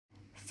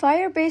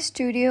Firebase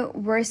Studio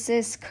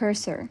versus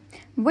Cursor.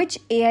 Which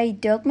AI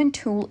development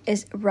tool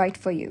is right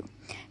for you?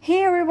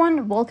 Hey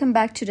everyone, welcome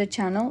back to the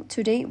channel.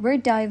 Today we're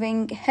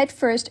diving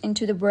headfirst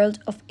into the world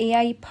of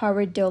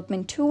AI-powered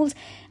development tools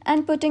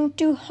and putting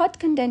two hot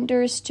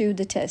contenders to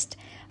the test.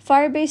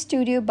 Firebase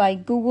Studio by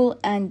Google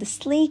and the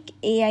sleek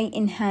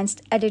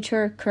AI-enhanced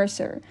editor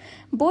Cursor.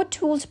 Both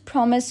tools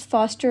promise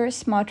faster,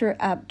 smarter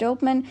app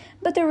development,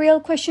 but the real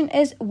question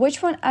is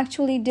which one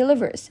actually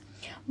delivers?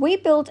 We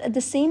built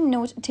the same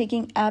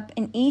note-taking app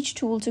in each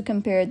tool to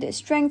compare their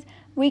strengths,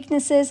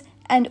 weaknesses,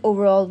 and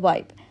overall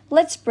vibe.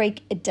 Let's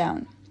break it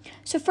down.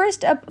 So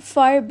first up,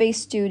 Firebase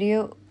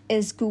Studio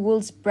is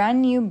Google's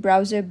brand new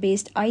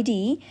browser-based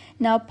IDE,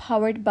 now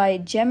powered by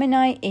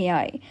Gemini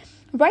AI.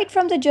 Right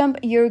from the jump,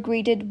 you're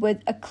greeted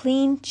with a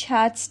clean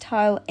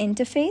chat-style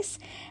interface,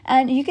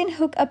 and you can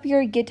hook up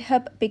your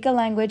GitHub, pick a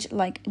language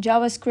like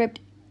JavaScript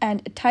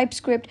and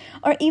TypeScript,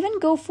 or even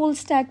go full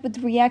stack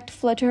with React,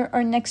 Flutter,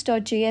 or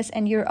Next.js,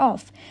 and you're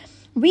off.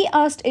 We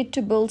asked it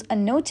to build a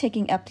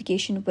note-taking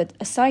application with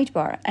a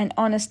sidebar, and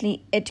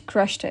honestly, it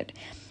crushed it.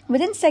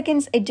 Within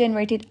seconds, it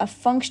generated a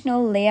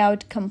functional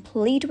layout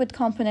complete with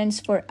components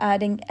for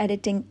adding,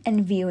 editing,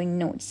 and viewing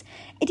notes.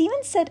 It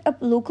even set up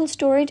local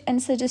storage and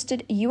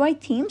suggested UI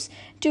themes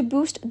to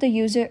boost the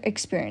user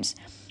experience.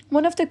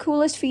 One of the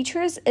coolest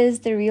features is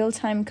the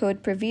real-time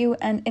code preview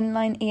and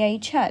inline AI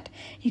chat.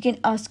 You can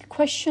ask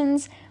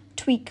questions,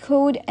 tweak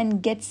code,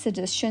 and get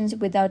suggestions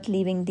without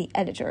leaving the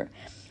editor.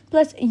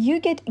 Plus,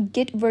 you get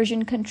Git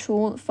version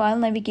control, file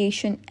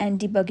navigation, and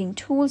debugging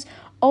tools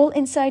all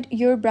inside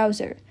your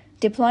browser.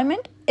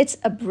 Deployment? It's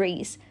a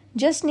breeze.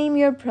 Just name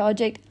your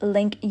project,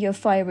 link your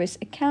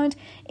Firebase account,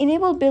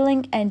 enable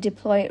billing, and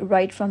deploy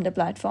right from the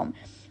platform.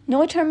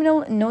 No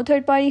terminal, no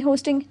third-party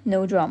hosting,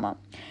 no drama.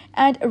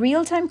 And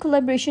real-time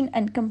collaboration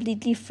and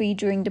completely free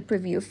during the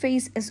preview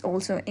phase is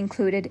also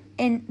included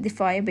in the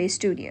Firebase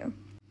Studio.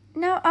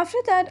 Now, after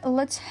that,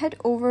 let's head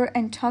over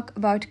and talk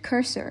about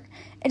Cursor.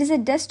 It is a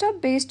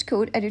desktop-based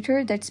code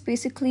editor that's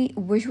basically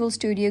Visual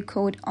Studio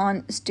Code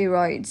on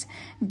steroids,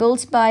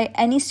 built by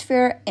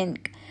Anysphere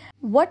Inc.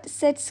 What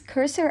sets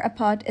Cursor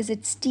apart is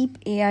its deep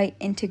AI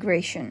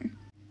integration.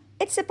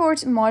 It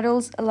supports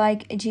models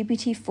like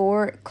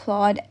GPT-4,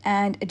 Claude,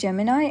 and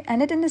Gemini,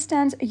 and it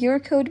understands your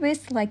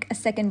codebase like a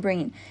second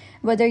brain.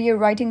 Whether you're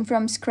writing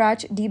from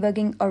scratch,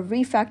 debugging, or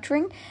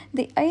refactoring,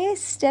 the AI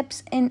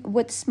steps in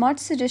with smart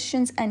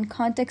suggestions and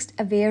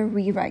context-aware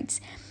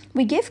rewrites.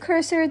 We gave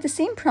Cursor the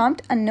same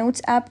prompt, a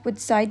Notes app with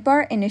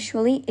sidebar.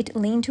 Initially, it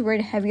leaned toward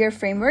heavier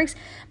frameworks,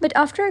 but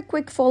after a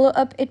quick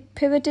follow-up, it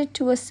pivoted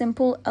to a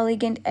simple,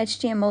 elegant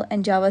HTML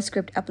and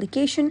JavaScript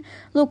application,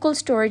 local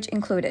storage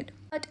included.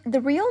 But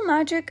the real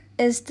magic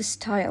is the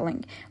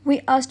styling. We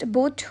asked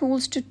both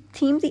tools to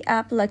theme the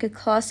app like a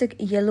classic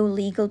yellow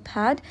legal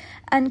pad,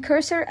 and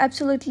Cursor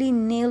absolutely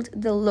nailed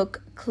the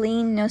look,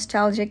 clean,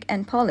 nostalgic,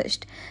 and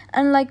polished.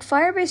 Unlike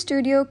Firebase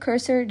Studio,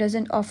 Cursor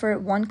doesn't offer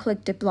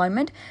one-click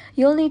deployment.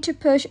 You'll need to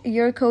push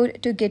your code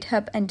to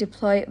GitHub and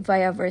deploy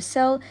via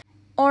Vercel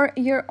or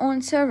your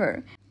own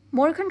server.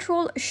 More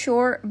control,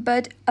 sure,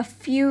 but a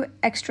few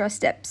extra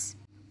steps.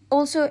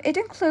 Also, it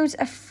includes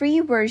a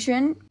free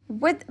version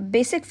with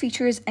basic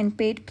features, and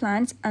paid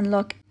plans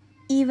unlock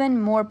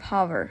even more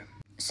power.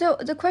 So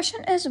the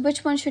question is,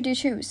 which one should you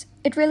choose?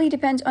 It really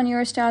depends on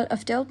your style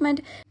of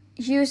development.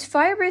 Use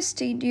Firebase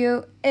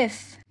Studio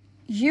if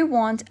you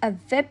want a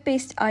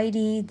web-based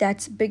IDE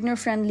that's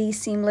beginner-friendly,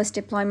 seamless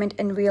deployment,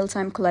 and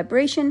real-time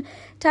collaboration,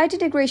 tight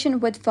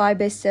integration with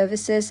Firebase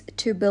services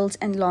to build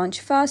and launch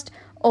fast,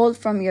 all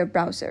from your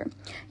browser.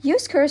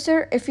 Use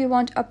Cursor if you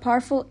want a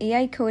powerful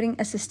AI coding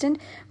assistant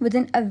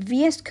within a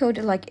VS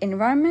Code-like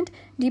environment,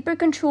 deeper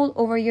control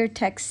over your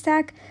tech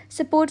stack,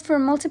 support for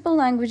multiple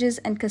languages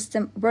and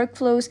custom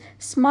workflows,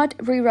 smart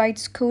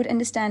rewrites, code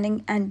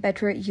understanding, and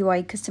better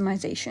UI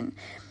customization.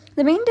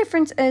 The main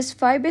difference is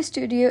Firebase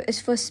Studio is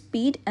for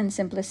speed and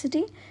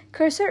simplicity,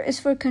 Cursor is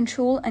for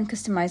control and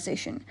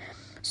customization.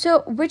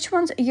 So which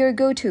one's your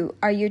go-to?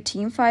 Are you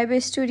Team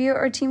Firebase Studio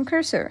or Team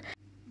Cursor?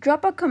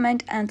 Drop a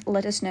comment and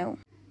let us know.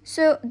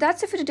 So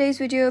that's it for today's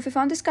video. If you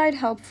found this guide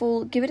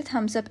helpful, give it a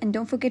thumbs up and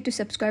don't forget to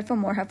subscribe for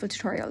more helpful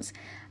tutorials.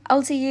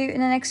 I'll see you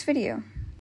in the next video.